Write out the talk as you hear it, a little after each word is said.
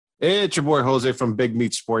It's your boy Jose from Big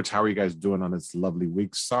Meat Sports. How are you guys doing on this lovely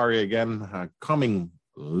week? Sorry again, coming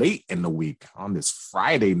late in the week on this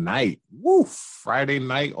Friday night. Woo! Friday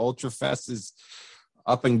night Ultra Fest is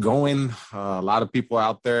up and going. A lot of people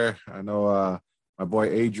out there. I know my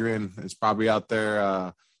boy Adrian is probably out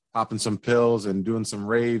there popping some pills and doing some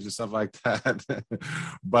raves and stuff like that.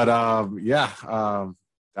 But down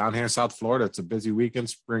here in South Florida, it's a busy weekend,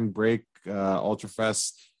 spring break, Ultra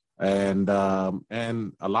Fest. And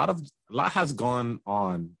a lot has gone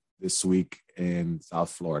on this week in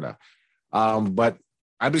South Florida. But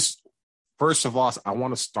I just, first of all, I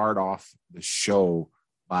want to start off the show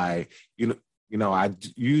by, I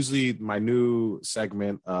usually, my new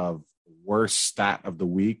segment of worst stat of the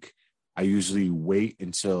week, I usually wait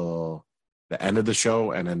until the end of the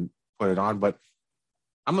show and then put it on. But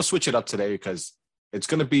I'm going to switch it up today because it's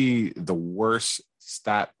going to be the worst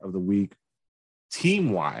stat of the week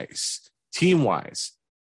team-wise,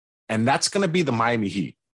 and that's going to be the Miami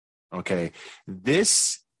Heat, okay?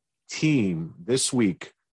 This team this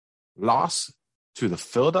week lost to the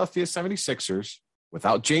Philadelphia 76ers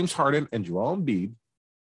without James Harden and Joel Embiid,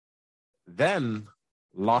 then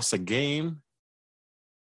lost a game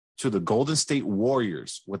to the Golden State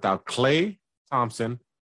Warriors without Klay Thompson,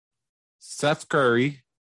 Seth Curry,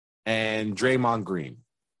 and Draymond Green.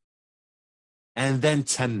 And then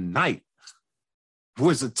tonight,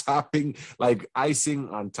 was a topping, like icing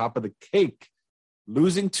on top of the cake,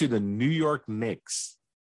 losing to the New York Knicks.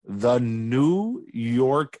 The New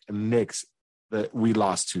York Knicks that we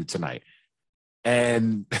lost to tonight.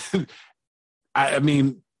 And I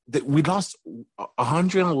mean, we lost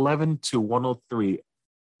 111 to 103.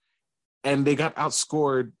 And they got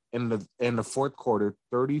outscored in the fourth quarter,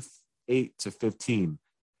 38 to 15.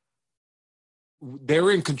 They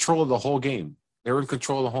were in control of the whole game.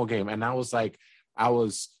 And I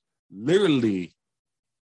was literally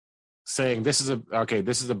saying this is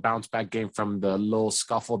a bounce back game from the little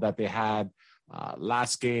scuffle that they had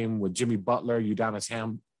last game with Jimmy Butler,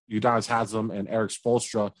 Udonis Haslem, and Eric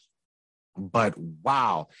Spoelstra. But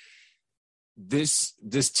wow, this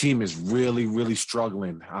team is really, really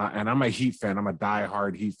struggling. And I'm a Heat fan. I'm a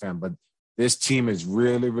diehard Heat fan, but this team is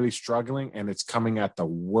really, really struggling, and it's coming at the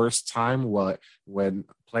worst time. When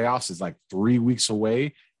playoffs is like 3 weeks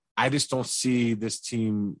away. I just don't see this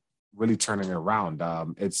team really turning around.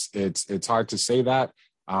 It's hard to say that.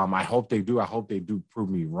 I hope they do. I hope they do prove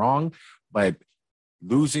me wrong. But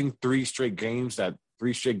losing three straight games that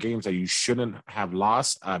you shouldn't have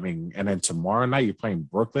lost. I mean, and then tomorrow night you're playing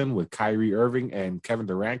Brooklyn with Kyrie Irving and Kevin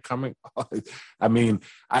Durant coming. I mean,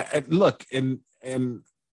 look, and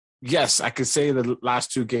yes, I could say the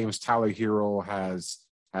last two games Tyler Hero has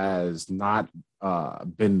not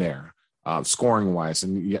been there. Scoring wise,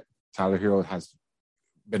 and yet Tyler Hero has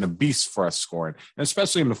been a beast for us scoring, and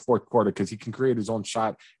especially in the fourth quarter because he can create his own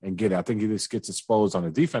shot and get it. I think he just gets exposed on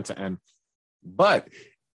the defensive end. But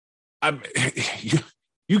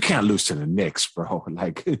you can't lose to the Knicks, bro.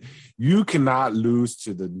 Like you cannot lose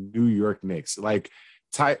to the New York Knicks. Tyrese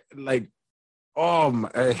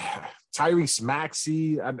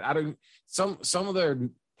Maxey. I don't. Some of their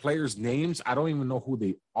players' names I don't even know who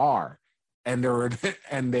they are. And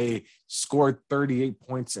they scored 38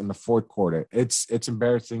 points in the fourth quarter. It's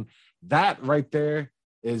embarrassing. That right there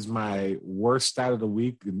is my worst stat of the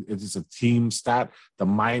week. It's a team stat. The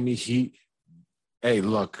Miami Heat. Hey,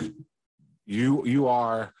 look, you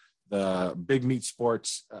are the Big Meat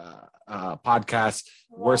Sports podcast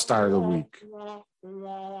worst stat of the week.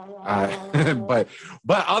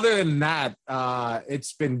 But other than that,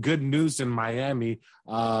 it's been good news in Miami.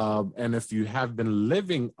 And if you have been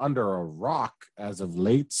living under a rock as of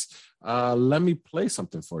late, let me play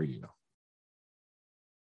something for you.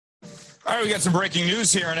 All right, we got some breaking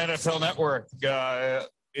news here on NFL Network.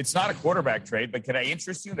 It's not a quarterback trade, but can I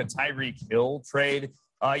interest you in a Tyreek Hill trade?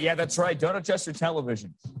 Yeah, that's right. Don't adjust your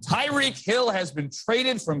television. Tyreek Hill has been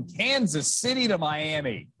traded from Kansas City to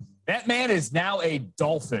Miami. That man is now a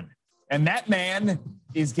Dolphin, and that man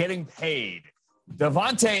is getting paid.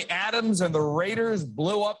 Davante Adams and the Raiders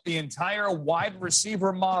blew up the entire wide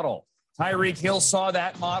receiver model. Tyreek Hill saw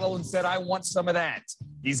that model and said, I want some of that.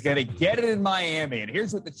 He's going to get it in Miami. And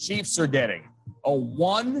here's what the Chiefs are getting. A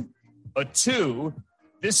 1, a 2.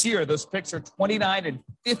 This year, those picks are 29 and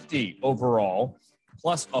 50 overall,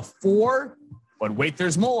 plus a 4. But wait,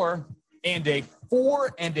 there's more. And a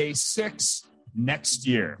 4 and a 6 next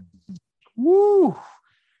year. Woo.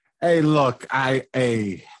 Hey, look, I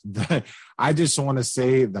just want to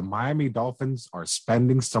say the Miami Dolphins are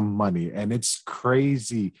spending some money, and it's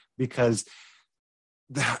crazy because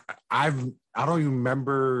I don't even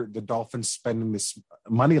remember the Dolphins spending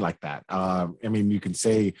money like that. I mean, you can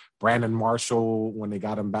say Brandon Marshall when they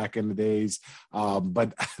got him back in the days.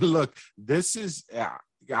 But look, this is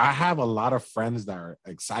I have a lot of friends that are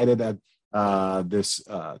excited at this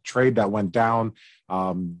trade that went down.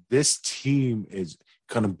 This team is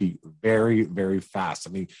going to be very, very fast.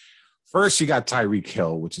 I mean, first you got Tyreek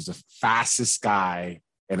Hill, which is the fastest guy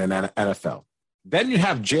in an NFL. Then you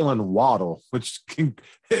have Jalen Waddle, which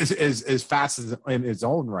is fast in his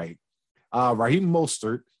own right. Raheem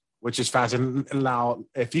Mostert, which is fast. And now,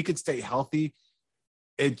 if he could stay healthy,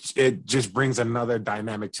 it just brings another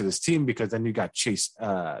dynamic to this team, because then you got Chase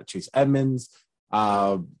Edmonds.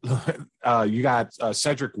 You got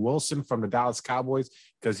Cedric Wilson from the Dallas Cowboys,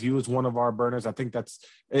 because he was one of our burners. I think that's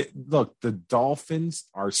it. Look, the Dolphins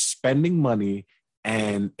are spending money,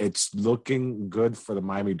 and it's looking good for the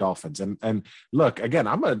Miami Dolphins. And look, again,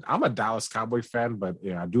 I'm a Dallas Cowboy fan, but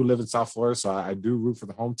I do live in South Florida, so I do root for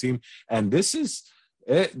the home team. And this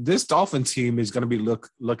Dolphin team is going to be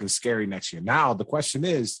looking scary next year. Now the question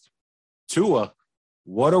is, Tua,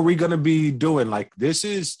 what are we going to be doing? Like, this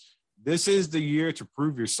is the year to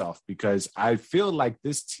prove yourself, because I feel like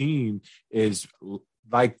this team is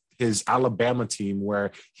like his Alabama team,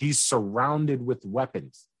 where he's surrounded with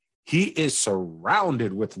weapons. He is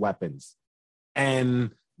surrounded with weapons.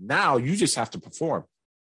 And now you just have to perform.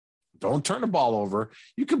 Don't turn the ball over.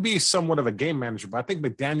 You could be somewhat of a game manager, but I think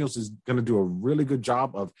McDaniels is going to do a really good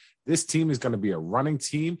job of, this team is going to be a running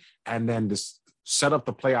team, and then just set up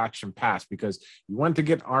the play action pass, because you want to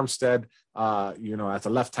get Armstead, as a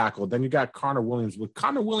left tackle. Then you got Connor Williams. With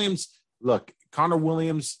Connor Williams, Connor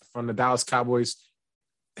Williams from the Dallas Cowboys,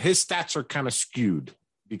 his stats are kind of skewed,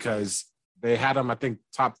 because they had him, I think,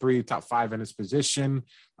 top 3, top 5 in his position,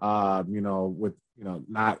 with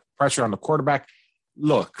not pressure on the quarterback.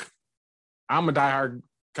 Look, I'm a diehard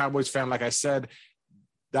Cowboys fan. Like I said,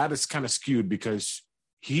 that is kind of skewed, because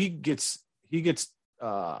he gets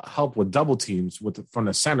help with double teams from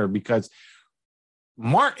the center, because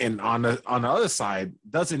Martin on the other side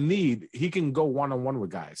he can go one-on-one with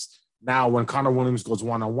guys. Now, when Connor Williams goes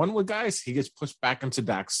one-on-one with guys, he gets pushed back into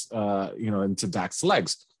Dak's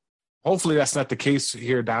legs. Hopefully that's not the case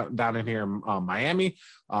here down in here in Miami,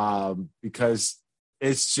 because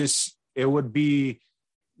it would be,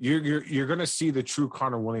 you're going to see the true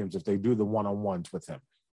Connor Williams if they do the one-on-ones with him.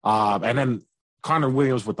 And then Connor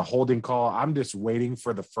Williams with the holding call, I'm just waiting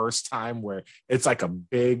for the first time where it's like a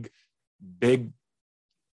big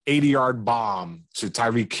 80-yard bomb to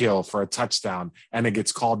Tyreek Hill for a touchdown, and it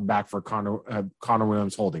gets called back for Connor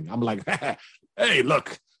Williams holding. I'm like, hey,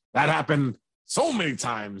 look, that happened so many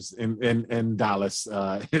times in Dallas.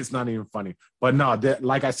 It's not even funny. But no,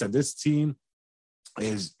 like I said, this team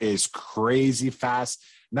is crazy fast.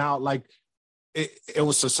 Now, like, it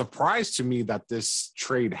was a surprise to me that this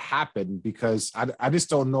trade happened, because I just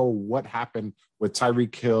don't know what happened with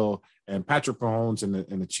Tyreek Hill and Patrick Mahomes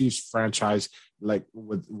and the Chiefs franchise. Like,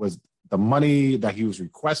 was the money that he was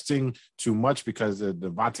requesting too much because of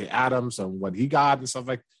Devontae Adams and what he got and stuff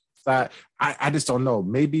like that? I just don't know.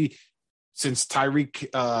 Maybe since Patrick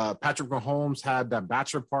Mahomes had that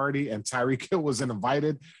bachelor party and Tyreek Hill wasn't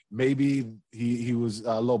invited, maybe he was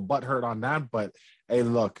a little butthurt on that. But hey,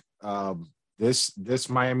 look, this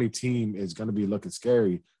Miami team is going to be looking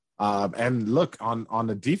scary. And look, on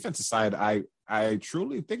the defensive side, I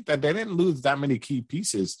truly think that they didn't lose that many key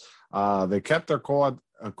pieces. They kept their core.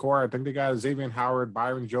 I think they got Xavier Howard,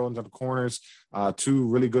 Byron Jones on the corners, 2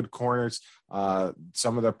 really good corners.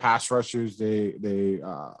 Some of their pass rushers they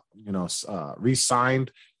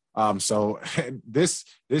re-signed. So this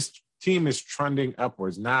team is trending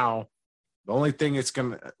upwards. Now, the only thing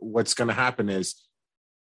what's gonna happen is,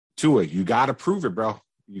 Tua, you got to prove it, bro.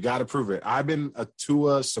 You got to prove it. I've been a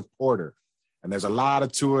Tua supporter, and there's a lot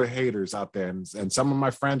of Tua haters out there. And some of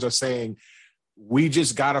my friends are saying, we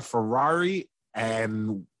just got a Ferrari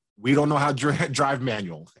and we don't know how to drive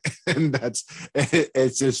manual. And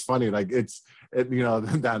it's just funny. Like,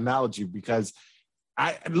 the analogy, because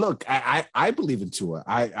I believe in Tua.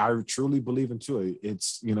 I truly believe in Tua.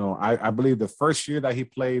 It's, I believe the first year that he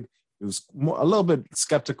played, it was a little bit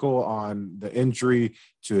skeptical on the injury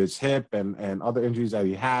to his hip and other injuries that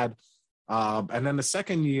he had. And then the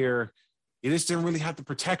second year, he just didn't really have the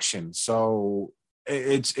protection. So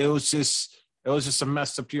it was just a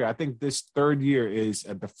messed up year. I think this third year is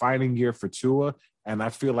a defining year for Tua, and I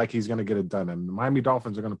feel like he's going to get it done. And the Miami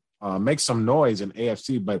Dolphins are going to make some noise in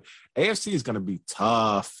AFC, but AFC is going to be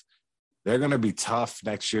tough. They're going to be tough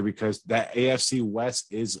next year, because that AFC West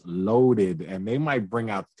is loaded, and they might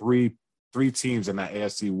bring out three teams in that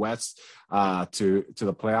AFC West to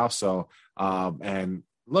the playoffs. So, and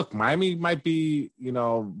look, Miami might be,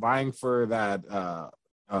 vying for that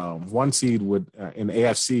 1 seed with in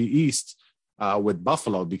AFC East with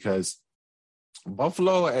Buffalo, because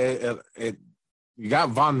Buffalo, you got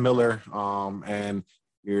Von Miller, and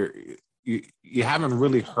you haven't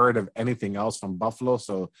really heard of anything else from Buffalo,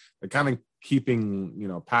 so they're kind of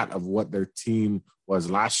keeping pat of what their team was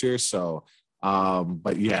last year. So,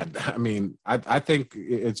 but yeah, I mean, I think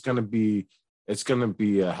it's gonna be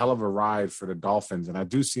a hell of a ride for the Dolphins, and I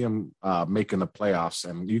do see them making the playoffs.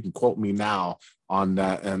 And you can quote me now on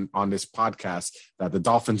that and on this podcast that the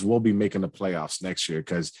Dolphins will be making the playoffs next year,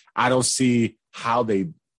 because I don't see how they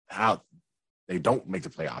don't make the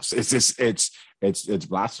playoffs. It's just it's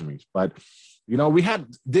blasphemy. But we had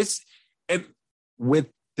this, and with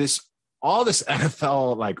this all this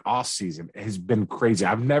NFL like off season has been crazy.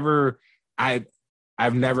 I've never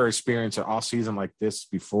experienced an off season like this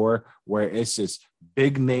before, where it's just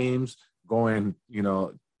big names going,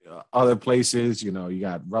 other places. You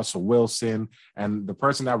got Russell Wilson, and the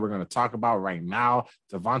person that we're going to talk about right now,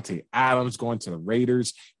 Davante Adams, going to the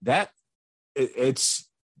Raiders. It's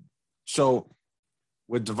so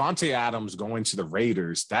with Davante Adams going to the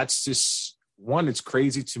Raiders, that's just one. It's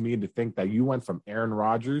crazy to me to think that you went from Aaron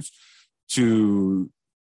Rodgers to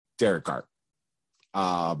Derek Carr.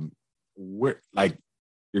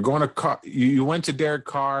 You're going to Carr. You went to Derek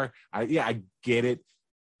Carr. I get it.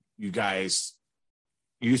 You guys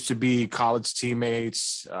used to be college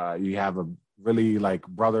teammates. You have a really like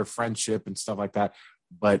brother friendship and stuff like that.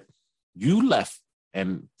 But you left,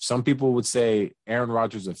 and some people would say Aaron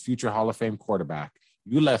Rodgers is a future Hall of Fame quarterback.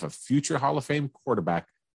 You left a future Hall of Fame quarterback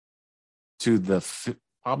to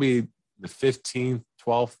probably the 15th,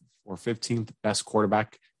 12th, or 15th best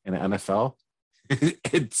quarterback in the NFL.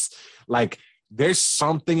 It's like there's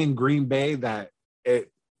something in Green Bay that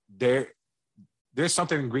there's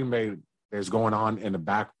something in Green Bay that's going on in the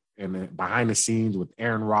back and behind the scenes with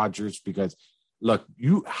Aaron Rodgers. Because look,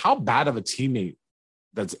 how bad of a teammate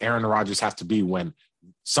does Aaron Rodgers have to be when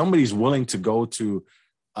somebody's willing to go to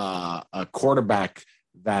a quarterback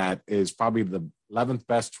that is probably the 11th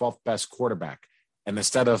best, 12th best quarterback, and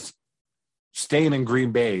instead of staying in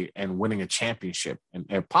Green Bay and winning a championship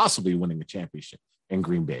and possibly winning a championship in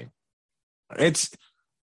Green Bay?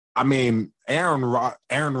 Aaron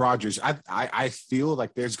Rodgers, I feel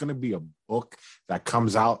like there's going to be a book that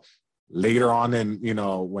comes out later on, and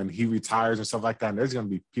when he retires and stuff like that, and there's going to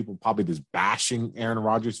be people probably just bashing Aaron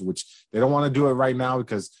Rodgers, which they don't want to do it right now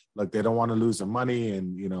because they don't want to lose the money,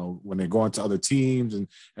 and when they go into other teams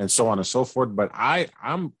and so on and so forth. But I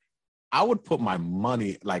would put my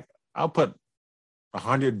money, like I'll put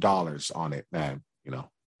 $100 on it, man.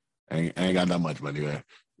 I ain't got that much money there.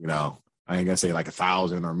 I ain't gonna say like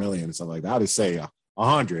 1,000 or 1,000,000 and stuff like that. I'll just say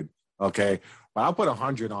 100, okay? But I'll put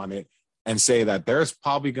 100 on it and say that there's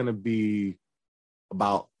probably gonna be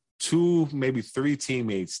about 2, maybe 3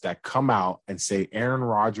 teammates that come out and say Aaron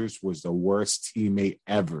Rodgers was the worst teammate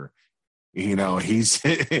ever. He's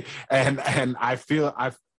and I feel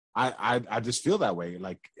I just feel that way.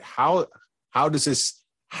 Like how does this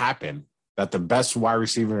happen that the best wide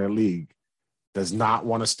receiver in the league does not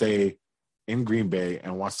want to stay in Green Bay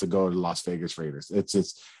and wants to go to the Las Vegas Raiders? It's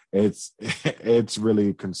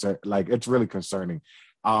really it's really concerning.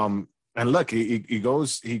 And look, he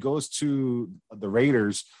goes to the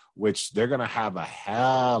Raiders, which they're gonna have a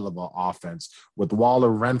hell of an offense with Waller,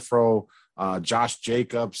 Renfro, Josh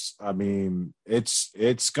Jacobs. I mean,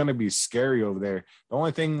 it's gonna be scary over there. The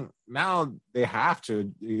only thing now they have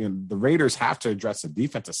to, the Raiders have to address the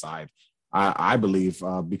defensive side, I believe,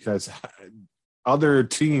 because other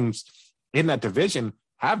teams in that division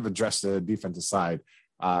have addressed the defensive side.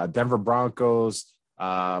 Denver Broncos,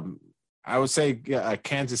 I would say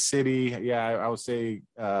Kansas City. Yeah, I would say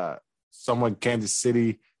somewhat Kansas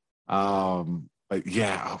City. But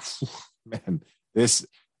yeah, man,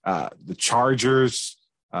 the Chargers,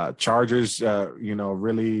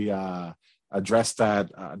 really address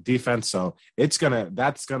that defense. So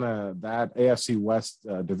that AFC West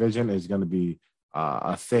division is gonna be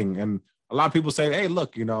a thing. And a lot of people say, hey,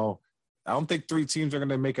 look, I don't think 3 teams are going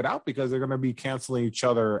to make it out because they're going to be canceling each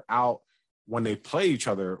other out when they play each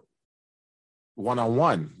other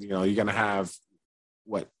one-on-one. You're going to have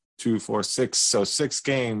 2, 4, 6, so 6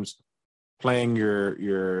 games playing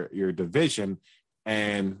your division.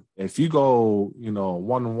 And if you go,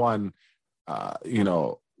 1-1,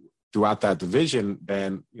 throughout that division,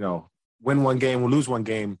 then, win one game, lose one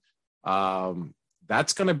game,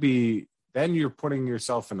 that's going to be, then you're putting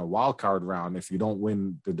yourself in a wild card round if you don't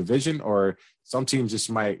win the division. Or some teams just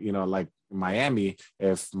might, like Miami,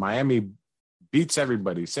 if Miami beats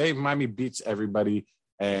everybody, say Miami beats everybody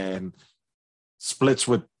and splits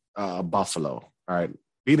with Buffalo. All right,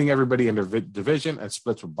 beating everybody in the division and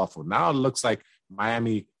splits with Buffalo. Now it looks like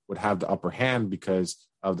Miami would have the upper hand because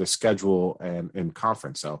of the schedule and in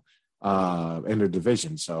conference. So in the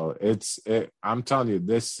division. So I'm telling you,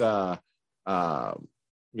 this offseason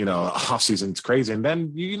is crazy. And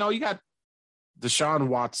then you got Deshaun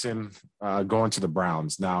Watson going to the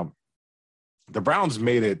Browns. Now, the Browns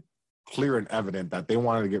made it clear and evident that they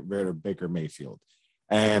wanted to get rid of Baker Mayfield.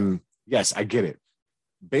 And yes, I get it.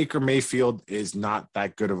 Baker Mayfield is not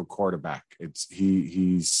that good of a quarterback.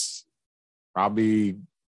 He's probably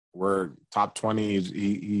we're top 20.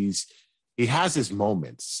 He has his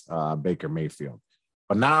moments, Baker Mayfield.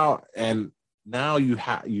 But now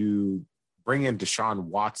you bring in Deshaun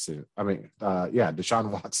Watson. Deshaun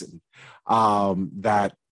Watson.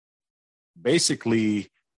 That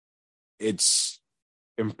basically it's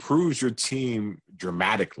improves your team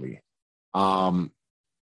dramatically.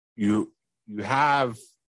 You have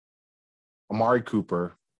Amari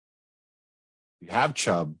Cooper, you have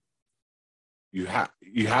Chubb, you have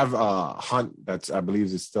Hunt that's I believe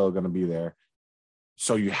is still going to be there.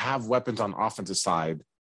 So you have weapons on the offensive side.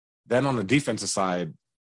 Then on the defensive side,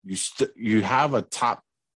 you have a top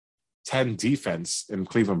 10 defense in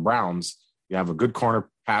Cleveland Browns. You have a good corner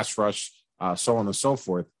pass rush, so on and so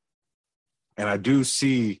forth. And I do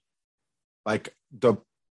see like the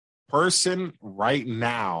person right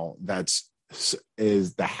now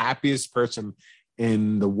is the happiest person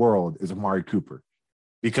in the world is Amari Cooper.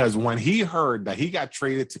 Because when he heard that he got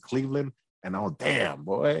traded to Cleveland, and oh damn,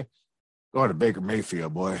 boy, going to Baker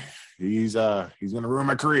Mayfield, boy. He's gonna ruin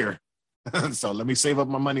my career. So let me save up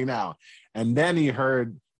my money now. And then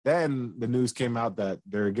then the news came out that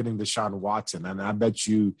they're getting Deshaun Watson. And I bet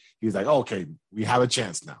you he's like, okay, we have a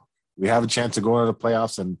chance now. We have a chance to go into the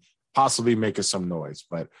playoffs and possibly make us some noise.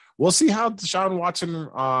 But we'll see how Deshaun Watson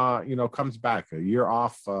comes back. A year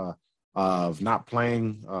off of not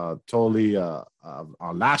playing totally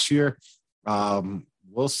last year.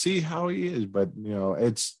 We'll see how he is. But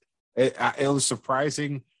it was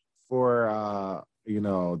surprising for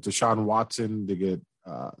Deshaun Watson to get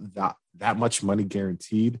that much money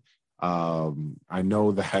guaranteed. I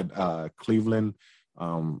know that Cleveland,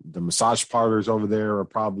 the massage parlors over there are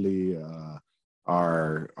probably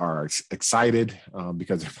are excited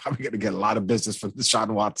because they're probably going to get a lot of business from Deshaun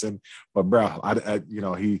Watson. But bro,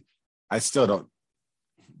 I still don't.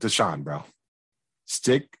 Deshaun, bro,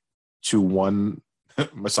 stick to one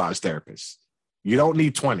massage therapist. You don't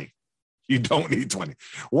need 20. You don't need 20.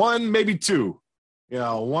 One, maybe two.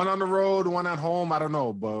 One on the road, one at home. I don't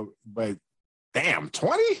know, but damn,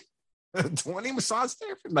 20? 20 massage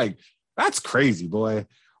therapists? Like, that's crazy, boy.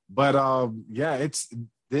 But it's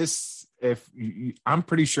this. I'm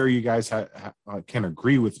pretty sure you guys can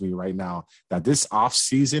agree with me right now that this off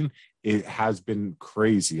season it has been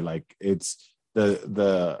crazy. Like it's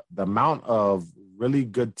the amount of really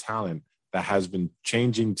good talent that has been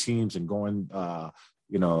changing teams and going to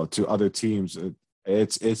other teams.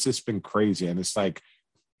 It's just been crazy. And it's like,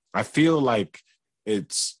 I feel like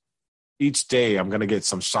it's each day I'm going to get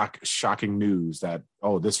some shocking news that,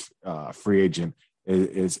 this free agent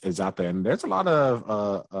is out there. And there's a lot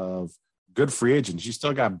of good free agents. You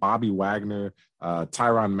still got Bobby Wagner,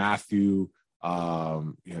 Tyrann Mathieu,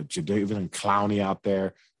 Jadeveon Clowney out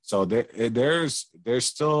there. So there's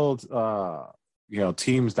still,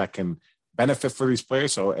 teams that can benefit for these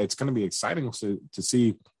players. So it's going to be exciting to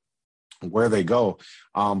see where they go.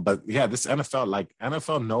 But yeah, this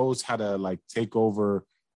NFL knows how to take over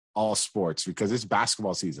all sports because it's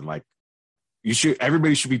basketball season. Like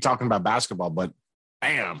everybody should be talking about basketball, but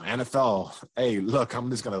bam, NFL, hey, look, I'm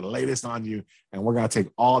just going to lay this on you and we're going to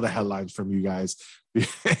take all the headlines from you guys.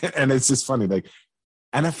 And it's just funny. Like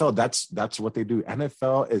NFL, that's what they do.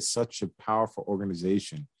 NFL is such a powerful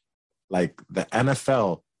organization. Like the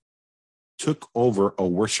NFL took over a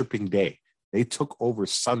worshiping day. They took over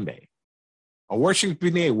Sunday, a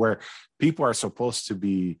worshiping day where people are supposed to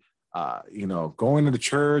be, going to the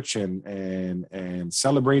church and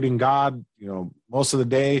celebrating God, most of the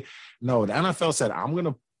day. No, the NFL said, I'm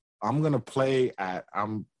gonna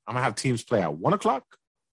have teams play at 1 o'clock,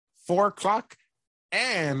 4 o'clock.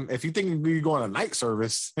 And if you think you're going to night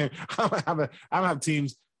service, I'm gonna have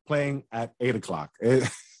teams playing at 8 o'clock.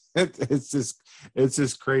 It's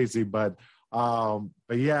just crazy. But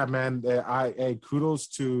yeah, man, kudos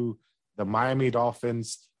to the Miami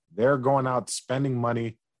Dolphins. They're going out spending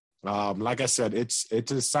money. Like I said, it's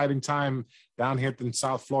an exciting time down here in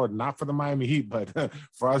South Florida, not for the Miami Heat, but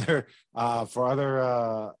for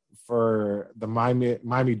the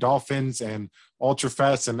Miami Dolphins and Ultra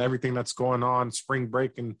Fest and everything that's going on, spring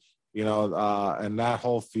break and and that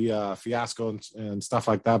whole fiasco and stuff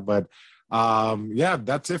like that. But yeah,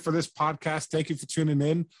 that's it for this podcast. Thank you for tuning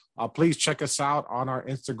in. Please check us out on our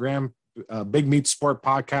Instagram, Big Meat Sport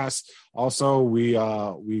Podcast. Also, we're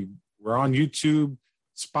on YouTube,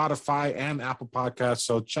 Spotify, and Apple Podcasts.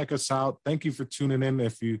 So check us out. Thank you for tuning in.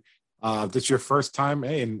 If this is your first time,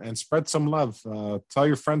 hey, and spread some love. Tell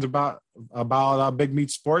your friends about Big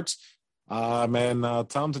Meat Sports. And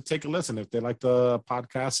tell them to take a listen if they like the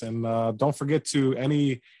podcast. And don't forget to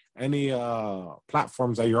any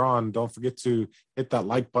platforms that you're on, don't forget to hit that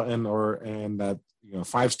like button and that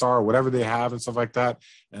 5-star or whatever they have and stuff like that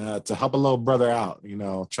to help a little brother out,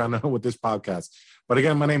 trying to with this podcast. But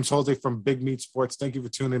again, my name's Jose from Big Meat Sports. Thank you for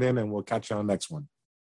tuning in, and we'll catch you on the next one.